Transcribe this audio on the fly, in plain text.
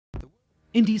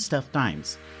In these tough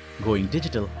times, going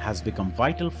digital has become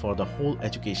vital for the whole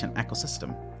education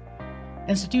ecosystem.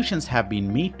 Institutions have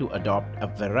been made to adopt a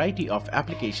variety of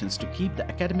applications to keep the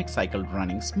academic cycle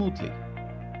running smoothly.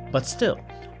 But still,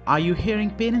 are you hearing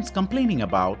parents complaining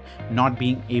about not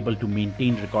being able to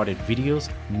maintain recorded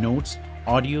videos, notes,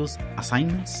 audios,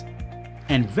 assignments?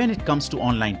 And when it comes to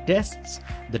online tests,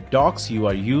 the docs you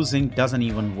are using doesn't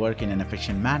even work in an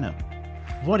efficient manner.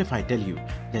 What if I tell you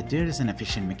that there is an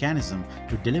efficient mechanism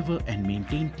to deliver and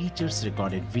maintain teachers'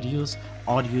 recorded videos,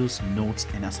 audios, notes,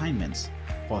 and assignments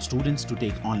for students to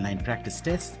take online practice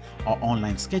tests or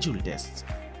online scheduled tests?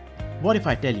 What if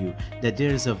I tell you that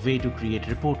there is a way to create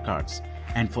report cards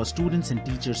and for students and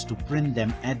teachers to print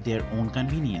them at their own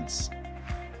convenience?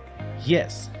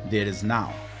 Yes, there is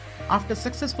now. After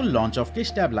successful launch of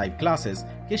Kishtab live classes,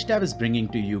 Kishtab is bringing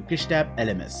to you Kishtab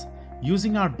LMS.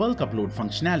 Using our bulk upload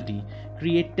functionality,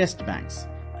 create test banks,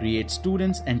 create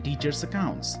students and teachers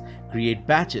accounts, create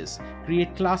batches,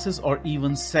 create classes or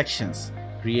even sections,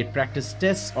 create practice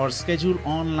tests or schedule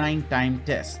online time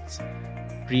tests,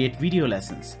 create video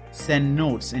lessons, send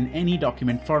notes in any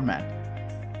document format,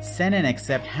 send and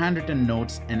accept handwritten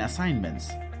notes and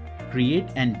assignments, create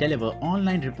and deliver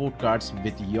online report cards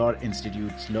with your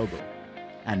institute's logo,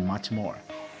 and much more.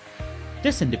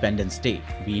 This Independence Day,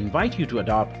 we invite you to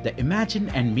adopt the Imagine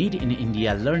and Made in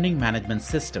India learning management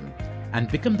system and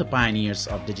become the pioneers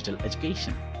of digital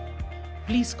education.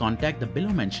 Please contact the below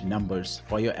mentioned numbers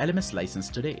for your LMS license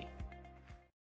today.